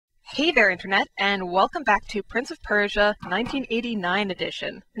Hey there, Internet, and welcome back to Prince of Persia 1989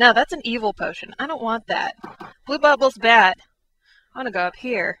 edition. No, that's an evil potion. I don't want that. Blue bubble's bad. I want to go up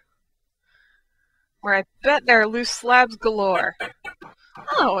here, where I bet there are loose slabs galore.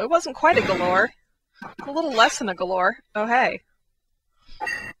 Oh, it wasn't quite a galore. A little less than a galore. Oh, hey.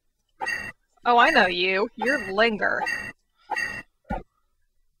 Oh, I know you. You're Linger.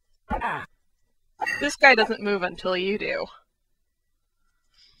 This guy doesn't move until you do.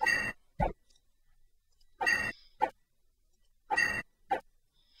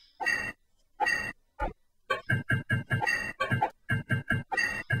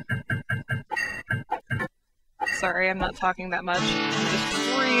 Sorry, I'm not talking that much. I'm just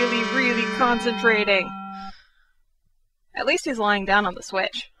really concentrating. At least he's lying down on the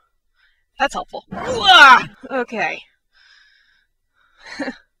switch. That's helpful. Okay.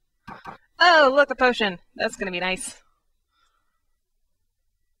 Oh, look, a potion. That's gonna be nice.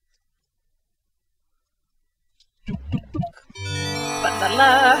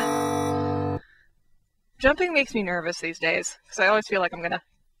 Ba-la-la. Jumping makes me nervous these days, because I always feel like I'm gonna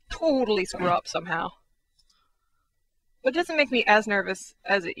totally screw up somehow. But it doesn't make me as nervous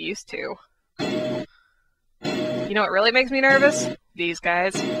as it used to. You know what really makes me nervous? These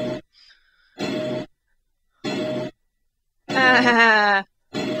guys. Hi.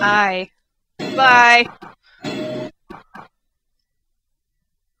 Bye.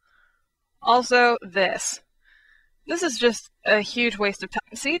 Also, this. This is just a huge waste of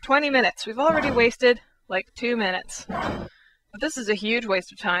time. See, 20 minutes. We've already wasted, like, 2 minutes. But this is a huge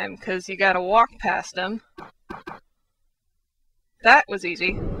waste of time, because you gotta walk past them. That was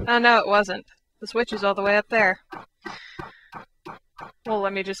easy. Oh, no, it wasn't. The switch is all the way up there. Well,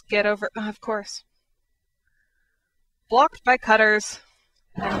 let me just get over... Oh, of course. Blocked by cutters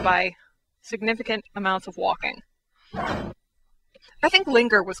and by significant amounts of walking. I think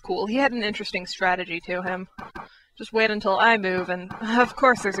Linger was cool. He had an interesting strategy to him. Just wait until I move, and of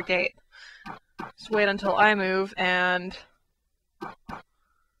course there's a gate. Just wait until I move, and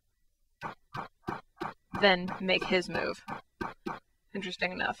then make his move.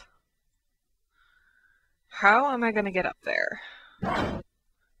 Interesting enough. How am I gonna get up there? Do.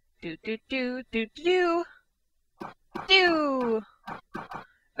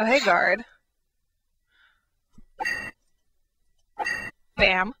 Oh, hey, guard.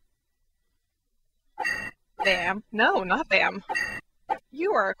 Bam. Bam. No, not bam.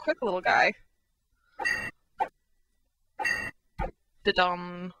 You are a quick little guy.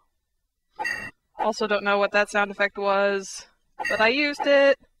 Da-dum. Also don't know what that sound effect was, but I used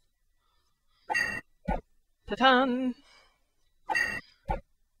it. Ta-dun.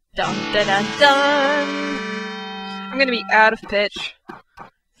 Dun-da-dun-dun. I'm gonna be out of pitch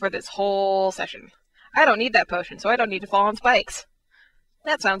for this whole session. I don't need that potion, so I don't need to fall on spikes.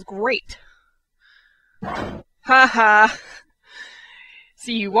 That sounds great. Haha.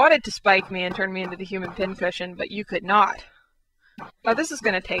 See, you wanted to spike me and turn me into the human pincushion, but you could not. Oh, this is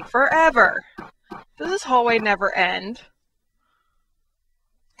gonna take forever. Does this hallway never end?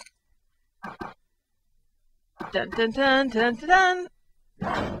 Dun dun dun dun dun dun.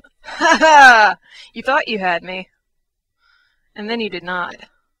 Haha! You thought you had me. And then you did not.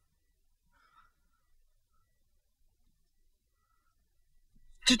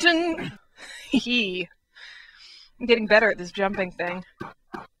 Hee. I'm getting better at this jumping thing.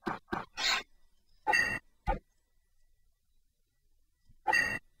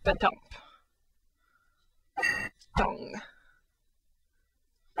 Ba-dump. Dong.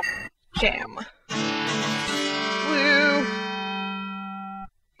 Jam. Woo!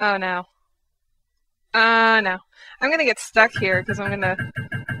 Oh no. No. I'm gonna get stuck here because I'm gonna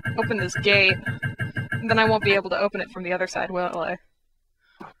open this gate. And then I won't be able to open it from the other side, will I?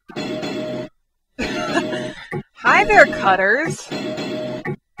 Hi there, cutters!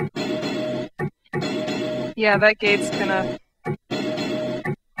 Yeah, that gate's gonna...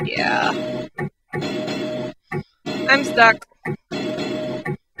 Yeah. I'm stuck.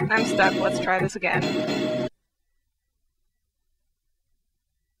 I'm stuck. Let's try this again.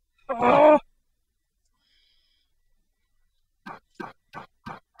 Oh!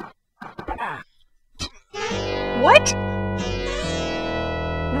 What?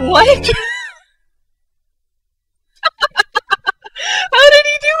 What? How did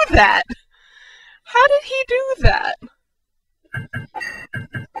he do that? How did he do that?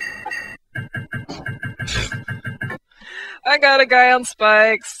 I got a guy on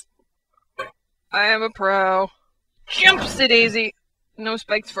spikes. I am a pro. Jumpsy daisy. No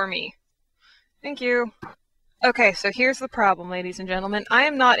spikes for me. Thank you. Okay, so here's the problem, ladies and gentlemen. I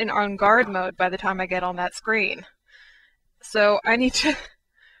am not in on guard mode by the time I get on that screen. So I need to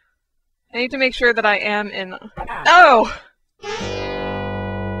I need to make sure that I am in... Oh!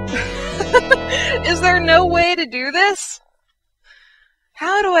 Is there no way to do this?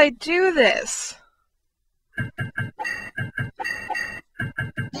 How do I do this?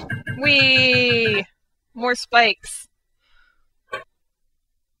 Whee! More spikes.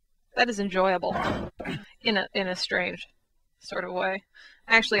 That is enjoyable. In a strange sort of way.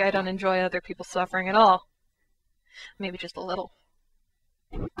 Actually, I don't enjoy other people suffering at all. Maybe just a little.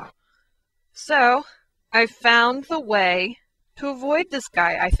 So, I found the way to avoid this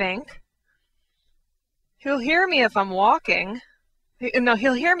guy, I think. He'll hear me if I'm walking. No,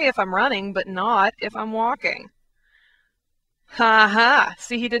 he'll hear me if I'm running, but not if I'm walking. Ha ha!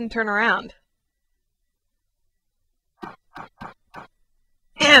 See, he didn't turn around.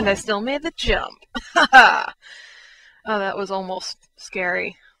 And I still made the jump. Ha ha! Oh, that was almost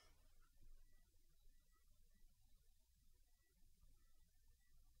scary.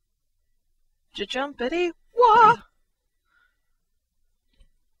 Jumpity wah!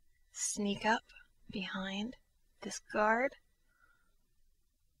 Sneak up behind this guard.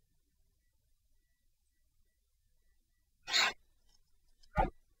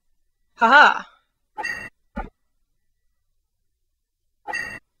 Haha!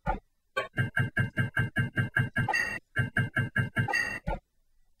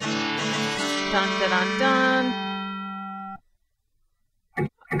 Dun dun dun dun.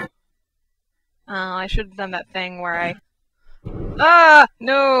 Oh, I should have done that thing where I... Ah!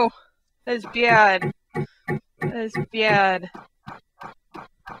 No! That is bad. That is bad.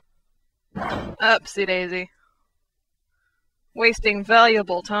 Upsie daisy. Wasting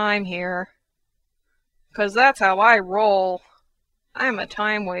valuable time here. 'Cause that's how I roll. I'm a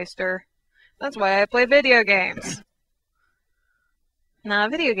time waster. That's why I play video games. Nah,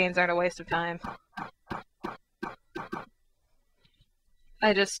 video games aren't a waste of time.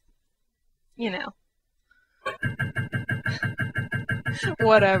 I just... you know.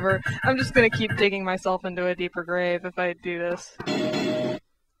 Whatever. I'm just gonna keep digging myself into a deeper grave if I do this.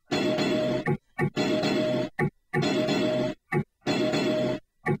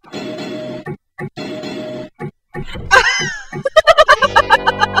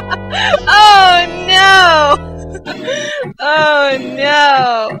 Oh no! Oh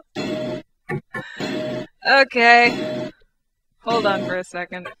no! Okay. Hold on for a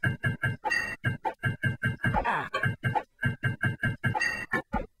second.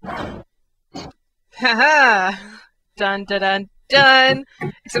 Haha! Dun dun dun dun!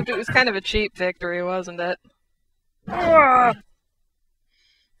 Except it was kind of a cheap victory, wasn't it?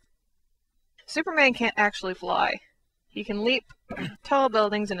 Superman can't actually fly. He can leap tall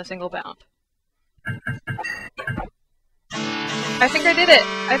buildings in a single bound. I think I did it!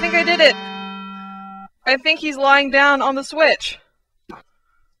 I think I did it! I think he's lying down on the switch.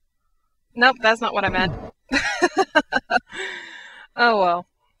 Nope, that's not what I meant. Oh well.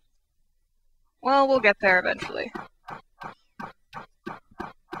 Well, we'll get there eventually.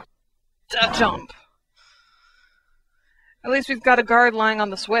 Jump! At least we've got a guard lying on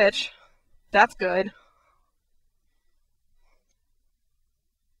the switch. That's good.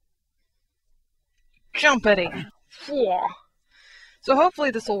 Jumpity! So hopefully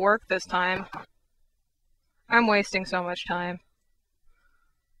this will work this time. I'm wasting so much time.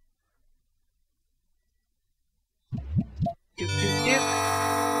 Doop doop doop.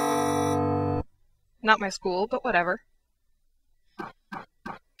 Not my school, but whatever.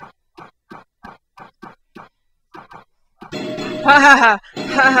 Ha ha ha!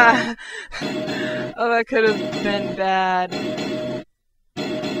 Ha ha! Oh, that could have been bad.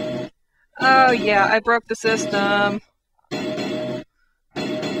 Oh yeah, I broke the system.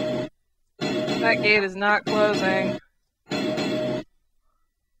 That gate is not closing.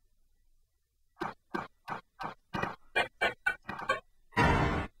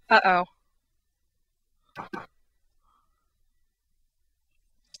 Uh-oh.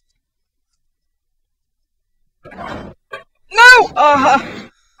 No!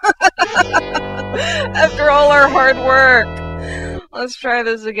 After all our hard work. Let's try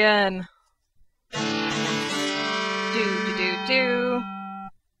this again. Do.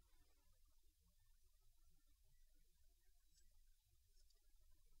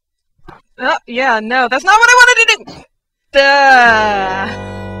 Oh, yeah, no, that's not what I wanted to do! Duh!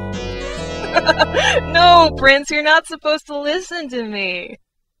 No, Prince, you're not supposed to listen to me.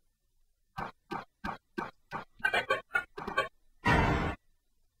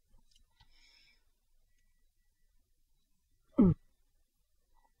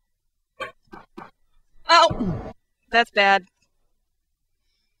 Oh! That's bad.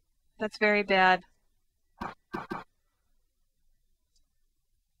 That's very bad.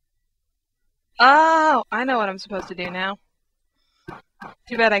 Oh, I know what I'm supposed to do now.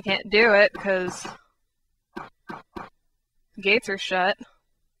 Too bad I can't do it, because gates are shut.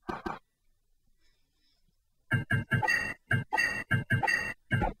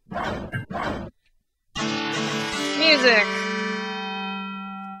 Music!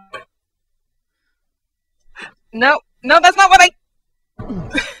 No, no, that's not what I...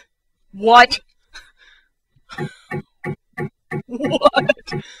 What? What?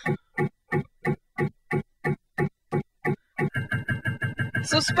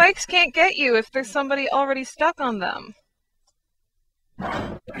 So spikes can't get you if there's somebody already stuck on them.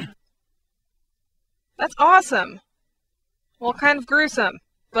 That's awesome. Well, kind of gruesome,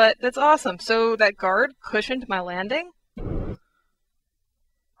 but that's awesome. So that guard cushioned my landing?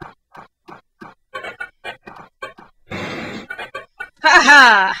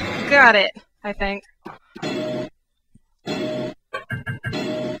 Haha! Got it, I think.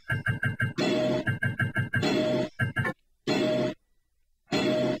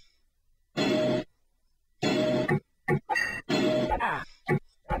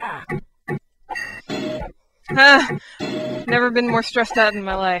 Never been more stressed out in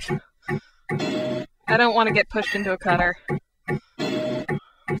my life. I don't want to get pushed into a cutter.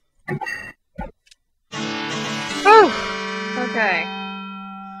 Whew! Okay.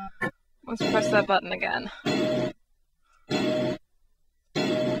 Let's press that button again.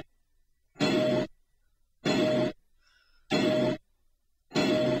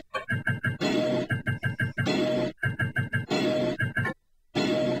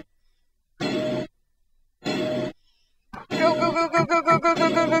 Go, go, go, go, go, go, go, go,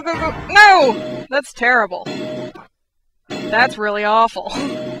 go, go, go, go. No! That's terrible. That's really awful.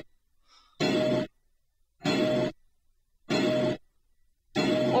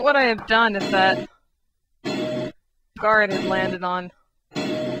 What would I have done if that guard had landed on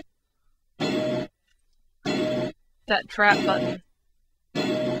that trap button?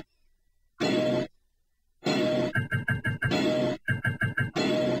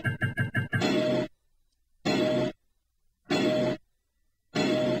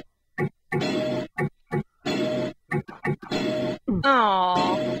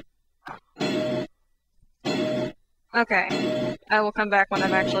 Aww. Okay, I will come back when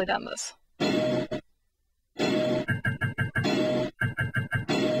I've actually done this.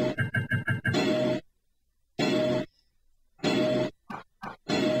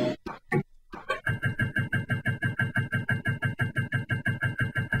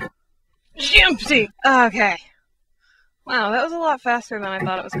 Jumpsy! Okay. Wow, that was a lot faster than I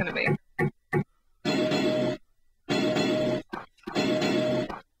thought it was going to be.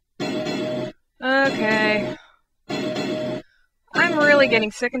 Okay. I'm really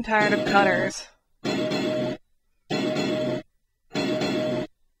getting sick and tired of cutters.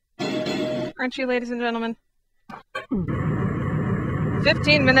 Aren't you, ladies and gentlemen?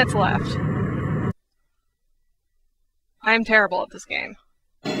 15 minutes left. I'm terrible at this game.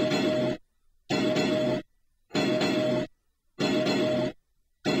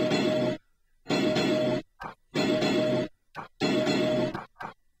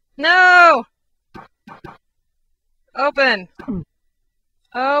 No! Open!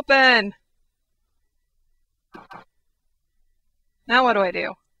 Open! Now what do I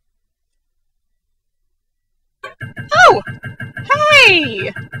do? Oh! Hey!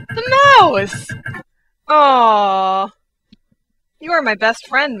 The mouse! Aww. You are my best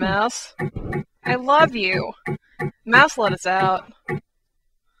friend, Mouse. I love you. Mouse let us out.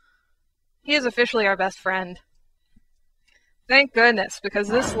 He is officially our best friend. Thank goodness, because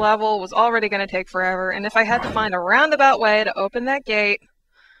this level was already going to take forever, and if I had to find a roundabout way to open that gate,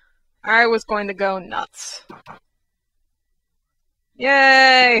 I was going to go nuts.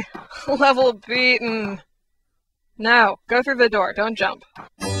 Yay! Level beaten! No, go through the door, don't jump.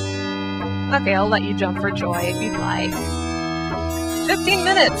 Okay, I'll let you jump for joy if you'd like. 15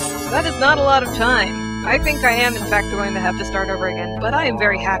 minutes! That is not a lot of time. I think I am in fact going to have to start over again, but I am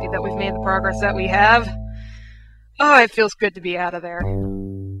very happy that we've made the progress that we have. Oh, it feels good to be out of there.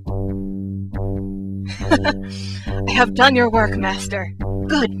 I have done your work, Master.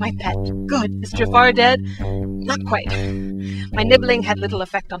 Good, my pet. Good. Is Jafar dead? Not quite. My nibbling had little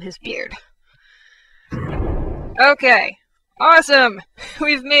effect on his beard. Okay. Awesome!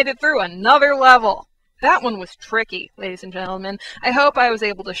 We've made it through another level. That one was tricky, ladies and gentlemen. I hope I was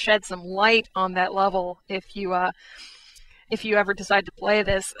able to shed some light on that level if you ever decide to play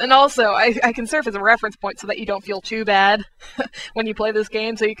this. And also, I can serve as a reference point so that you don't feel too bad when you play this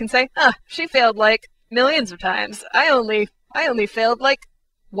game, so you can say, she failed like millions of times. I only failed like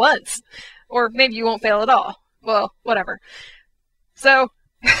once. Or maybe you won't fail at all. Well, whatever. So,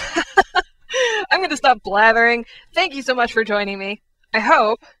 to stop blathering. Thank you so much for joining me. I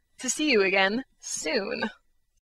hope to see you again soon.